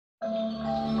You're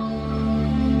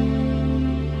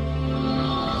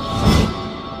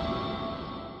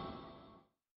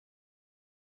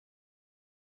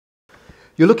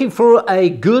looking for a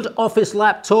good office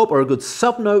laptop or a good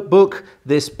sub-notebook,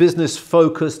 this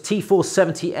business-focused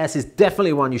T470s is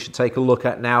definitely one you should take a look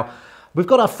at now. We've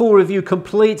got our full review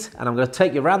complete, and I'm going to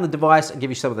take you around the device and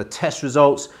give you some of the test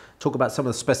results, talk about some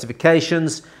of the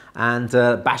specifications, and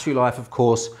battery life, of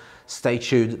course. Stay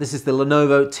tuned. This is the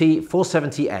Lenovo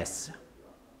T470s.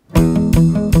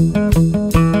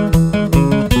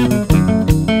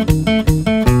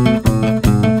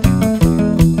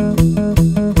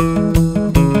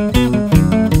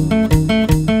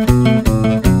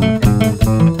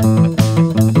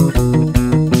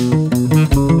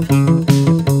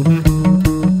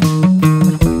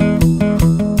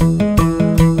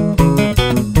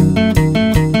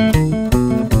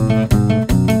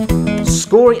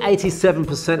 Scoring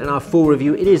 87% in our full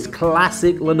review. It is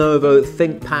classic Lenovo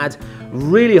Thinkpad,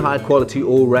 really high quality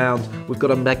all round. We've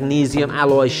got a magnesium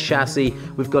alloy chassis,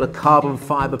 we've got a carbon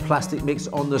fiber plastic mix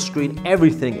on the screen.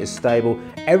 Everything is stable,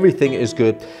 everything is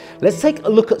good. Let's take a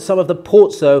look at some of the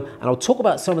ports though, and I'll talk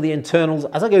about some of the internals.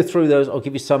 As I go through those, I'll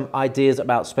give you some ideas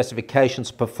about specifications,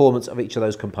 performance of each of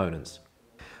those components.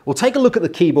 We'll take a look at the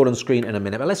keyboard and screen in a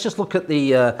minute, but let's just look at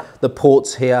the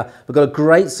ports here. We've got a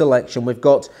great selection. We've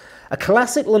got a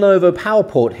classic Lenovo power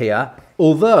port here,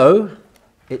 although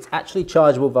it's actually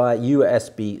chargeable via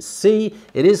USB-C.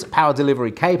 It is power delivery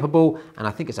capable, and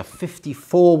I think it's a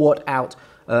 54 watt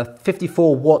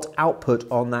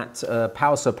output on that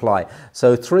power supply.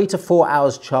 So 3 to 4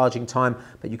 hours charging time,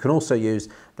 but you can also use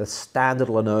the standard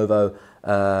Lenovo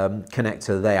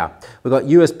connector there. We've got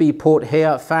USB port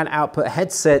here, fan output,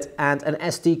 headset, and an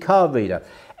SD card reader.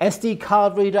 SD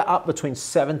card reader up between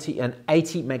 70 and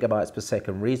 80 megabytes per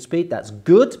second read speed. That's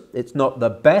good. It's not the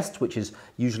best, which is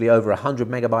usually over 100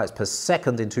 megabytes per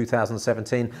second in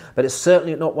 2017, but it's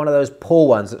certainly not one of those poor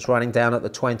ones that's running down at the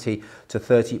 20 to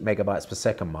 30 megabytes per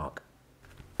second mark.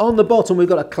 On the bottom, we've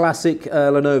got a classic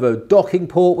Lenovo docking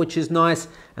port, which is nice.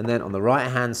 And then on the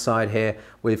right-hand side here,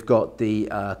 we've got the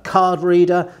card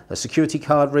reader, a security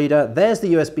card reader. There's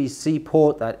the USB-C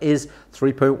port. That is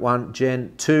 3.1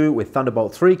 Gen 2 with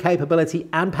Thunderbolt 3 capability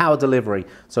and power delivery.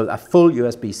 So a full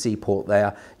USB-C port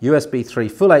there. USB 3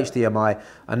 full HDMI,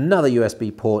 another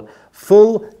USB port,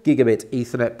 full Gigabit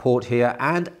Ethernet port here,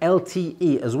 and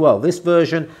LTE as well. This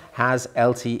version has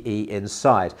LTE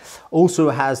inside. Also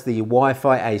has the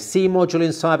Wi-Fi AC module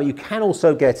inside, but you can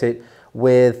also get it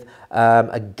with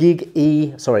a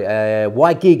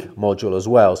WiGig module as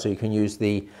well. So you can use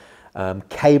the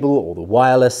cable or the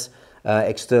wireless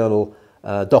external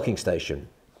docking station.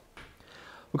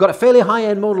 We've got a fairly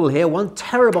high-end model here, 1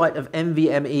 terabyte of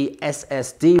NVMe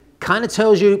SSD. Kind of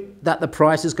tells you that the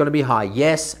price is going to be high.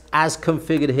 Yes, as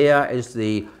configured here is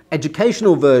the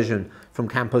educational version from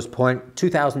Campus Point,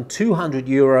 2,200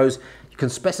 euros. You can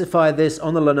specify this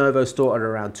on the Lenovo store at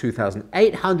around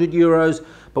 2,800 euros,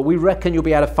 but we reckon you'll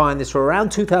be able to find this for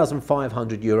around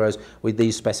 2,500 euros with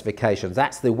these specifications.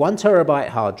 That's the 1 terabyte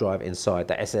hard drive inside,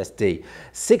 the SSD.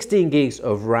 16 gigs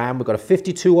of RAM. We've got a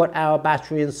 52 watt hour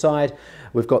battery inside.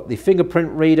 We've got the fingerprint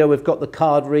reader, we've got the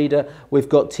card reader, we've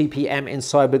got TPM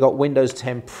inside, we've got Windows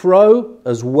 10 Pro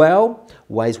as well,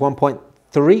 weighs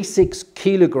 1.36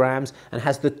 kilograms and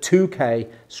has the 2K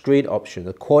screen option,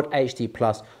 the Quad HD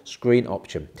Plus screen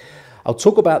option. I'll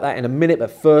talk about that in a minute, but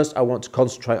first I want to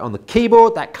concentrate on the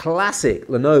keyboard. That classic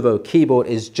Lenovo keyboard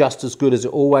is just as good as it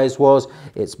always was.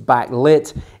 It's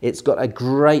backlit, it's got a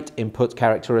great input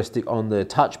characteristic on the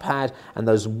touchpad and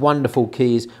those wonderful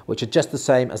keys, which are just the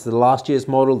same as the last year's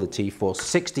model, the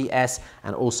T460s,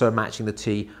 and also matching the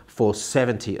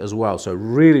T470 as well. So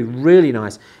really, really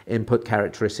nice input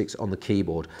characteristics on the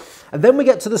keyboard. And then we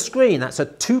get to the screen. That's a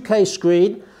 2K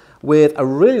screen with a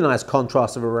really nice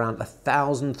contrast of around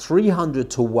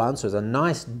 1,300 to 1, so it's a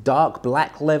nice dark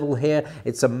black level here.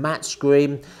 It's a matte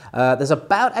screen. There's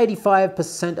about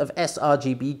 85% of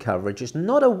sRGB coverage. It's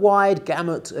not a wide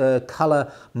gamut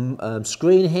color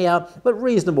screen here, but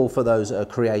reasonable for those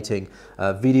creating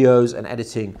videos and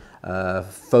editing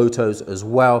photos as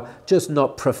well, just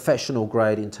not professional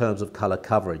grade in terms of color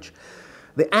coverage.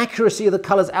 The accuracy of the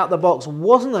colors out the box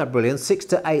wasn't that brilliant, 6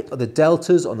 to 8 of the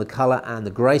deltas on the color and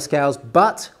the grayscales,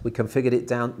 but we configured it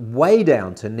down, way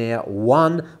down to near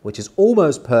 1, which is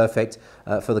almost perfect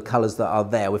for the colors that are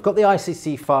there. We've got the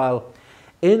ICC file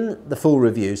in the full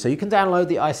review, so you can download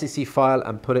the ICC file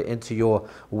and put it into your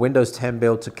Windows 10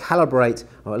 build to calibrate,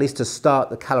 or at least to start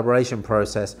the calibration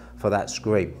process for that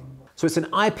screen. So it's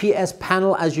an IPS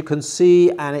panel, as you can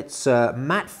see, and it's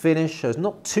matte finish, so it's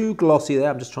not too glossy there.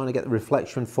 I'm just trying to get the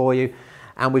reflection for you.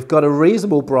 And we've got a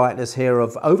reasonable brightness here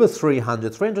of over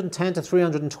 300, 310 to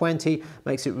 320,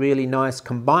 makes it really nice.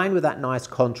 Combined with that nice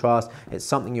contrast, it's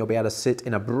something you'll be able to sit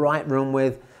in a bright room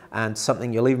with and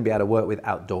something you'll even be able to work with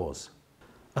outdoors.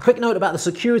 A quick note about the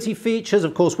security features.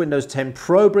 Of course, Windows 10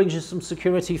 Pro brings you some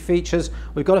security features.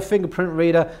 We've got a fingerprint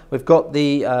reader. We've got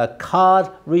the card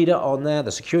reader on there,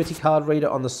 the security card reader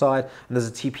on the side, and there's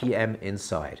a TPM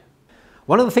inside.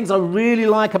 One of the things I really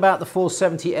like about the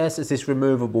 470S is this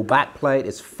removable backplate.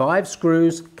 It's 5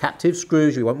 screws, captive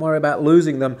screws. You won't worry about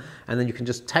losing them. And then you can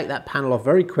just take that panel off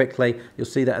very quickly. You'll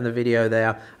see that in the video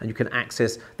there. And you can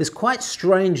access this quite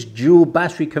strange dual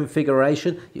battery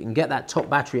configuration. You can get that top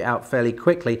battery out fairly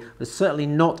quickly. It's certainly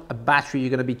not a battery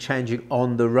you're going to be changing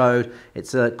on the road.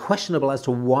 It's questionable as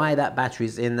to why that battery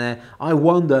is in there. I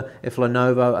wonder if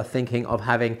Lenovo are thinking of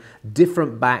having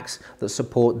different backs that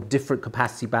support different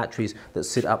capacity batteries that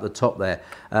sit up the top there.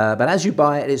 But as you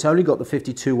buy it, it's only got the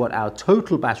 52 watt-hour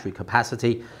total battery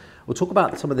capacity. We'll talk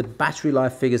about some of the battery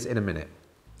life figures in a minute.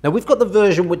 Now we've got the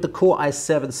version with the Core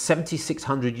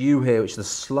i7-7600U here, which is a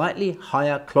slightly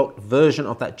higher clocked version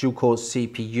of that dual-core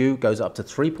CPU, goes up to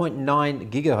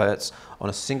 3.9 gigahertz on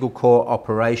a single-core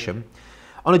operation.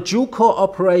 On a dual-core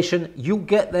operation, you'll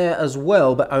get there as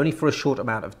well, but only for a short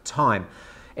amount of time.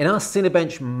 In our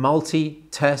Cinebench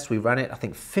multi-test, we ran it, I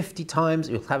think, 50 times.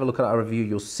 You'll have a look at our review.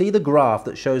 You'll see the graph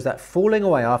that shows that falling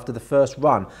away after the first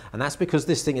run. And that's because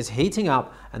this thing is heating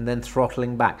up and then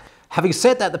throttling back. Having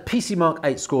said that, the PC Mark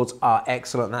 8 scores are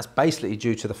excellent. And that's basically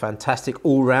due to the fantastic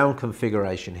all-round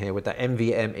configuration here with that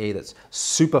NVMe that's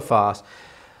super fast.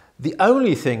 The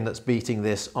only thing that's beating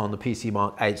this on the PC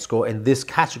Mark 8 score in this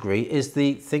category is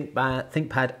the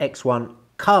ThinkPad X1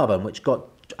 Carbon, which got,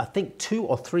 I think, 2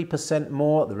 or 3%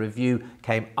 more. The review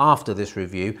came after this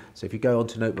review. So if you go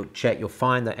onto Notebook Check, you'll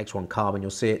find that X1 Carbon.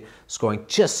 You'll see it scoring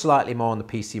just slightly more on the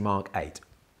PC Mark 8.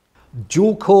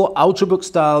 Dual core Ultrabook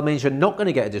style means you're not going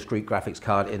to get a discrete graphics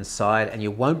card inside and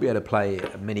you won't be able to play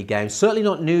mini games. Certainly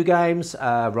not new games.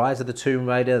 Rise of the Tomb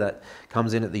Raider, that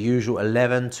comes in at the usual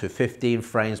 11 to 15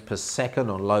 frames per second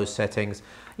on low settings.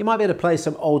 You might be able to play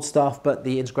some old stuff, but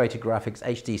the integrated graphics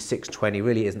HD 620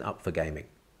 really isn't up for gaming.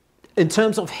 In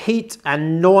terms of heat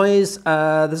and noise,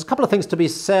 there's a couple of things to be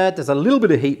said. There's a little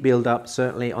bit of heat build up,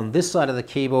 certainly on this side of the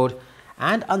keyboard,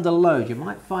 and under load. You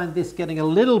might find this getting a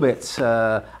little bit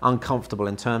uncomfortable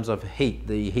in terms of heat.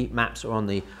 The heat maps are on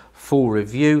the full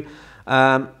review.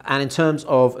 And in terms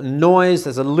of noise,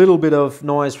 there's a little bit of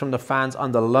noise from the fans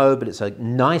under load, but it's a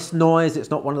nice noise. It's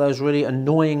not one of those really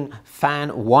annoying fan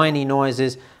whiny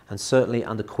noises. And certainly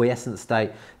under quiescent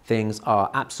state, things are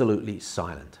absolutely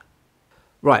silent.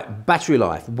 Right, battery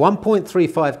life,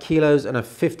 1.35 kilos and a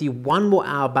 51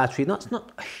 watt-hour battery. That's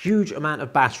not a huge amount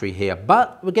of battery here,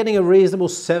 but we're getting a reasonable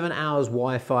 7 hours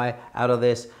Wi-Fi out of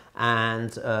this,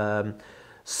 and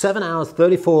 7 hours,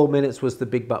 34 minutes was the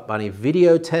Big Butt Bunny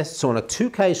video test. So on a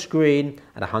 2K screen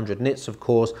at 100 nits, of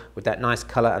course, with that nice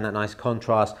color and that nice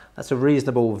contrast, that's a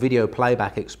reasonable video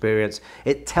playback experience.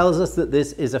 It tells us that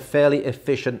this is a fairly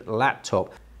efficient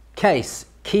laptop. Case,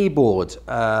 keyboard,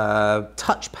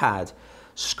 touchpad,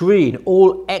 screen,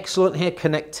 all excellent here.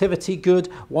 Connectivity good,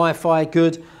 Wi-Fi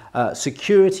good,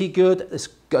 security good. It's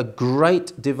a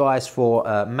great device for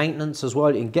maintenance as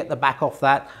well. You can get the back off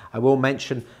that. I will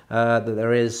mention that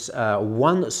there is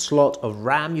 1 slot of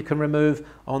RAM you can remove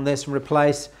on this and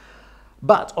replace.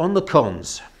 But on the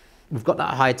cons, we've got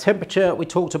that high temperature we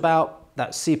talked about.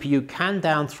 That CPU can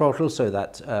down throttle, so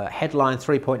that headline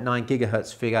 3.9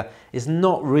 gigahertz figure is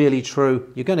not really true.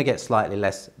 You're going to get slightly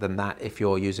less than that if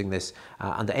you're using this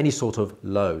under any sort of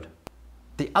load.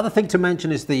 The other thing to mention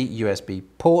is the USB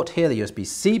port here, the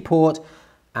USB-C port,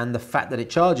 and the fact that it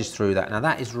charges through that. Now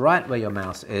that is right where your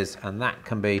mouse is, and that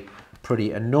can be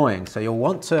pretty annoying. So you'll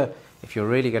want to, if you're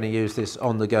really going to use this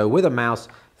on the go with a mouse,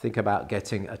 think about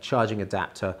getting a charging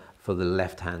adapter for the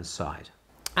left-hand side.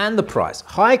 And the price,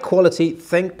 high quality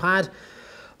ThinkPad.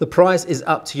 The price is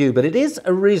up to you, but it is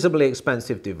a reasonably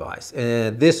expensive device.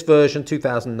 This version,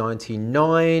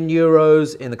 2,099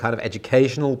 euros in the kind of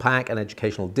educational pack and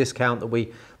educational discount that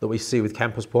we see with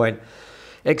Campus Point.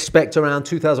 Expect around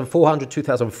 2,400,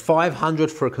 2,500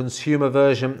 for a consumer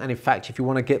version. And in fact, if you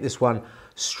want to get this one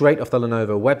straight off the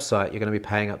Lenovo website, you're going to be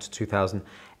paying up to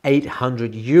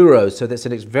 2,800 euros. So that's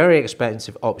a very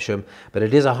expensive option, but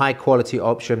it is a high quality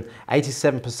option.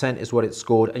 87% is what it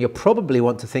scored. And you'll probably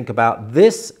want to think about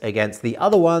this against the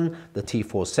other one, the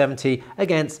T470,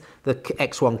 against the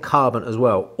X1 Carbon as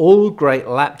well. All great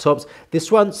laptops.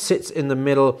 This one sits in the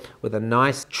middle with a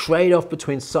nice trade-off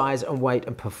between size and weight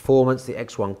and performance. The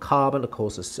X1 Carbon, of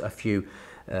course, a few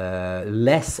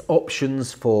less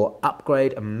options for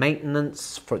upgrade and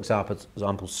maintenance. For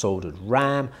example, soldered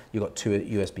RAM. You've got 2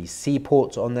 USB-C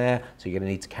ports on there, so you're going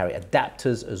to need to carry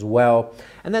adapters as well.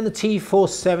 And then the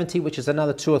T470, which is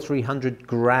another 200 or 300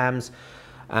 grams,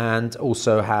 and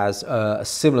also has a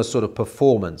similar sort of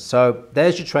performance. So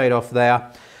there's your trade-off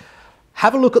there.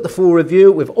 Have a look at the full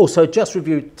review. We've also just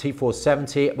reviewed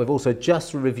T470. We've also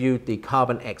just reviewed the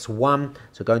Carbon X1.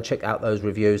 So go and check out those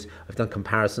reviews. I've done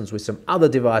comparisons with some other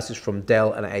devices from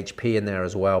Dell and HP in there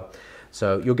as well.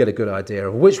 So you'll get a good idea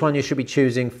of which one you should be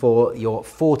choosing for your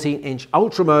 14-inch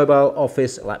ultra-mobile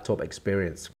office laptop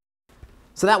experience.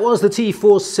 So that was the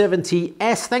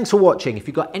T470s. Thanks for watching. If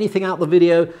you got anything out of the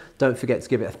video, don't forget to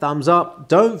give it a thumbs up.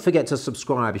 Don't forget to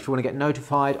subscribe if you want to get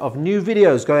notified of new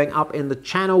videos going up in the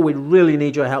channel. We really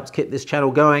need your help to keep this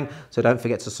channel going, so don't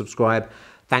forget to subscribe.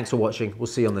 Thanks for watching. We'll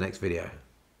see you on the next video.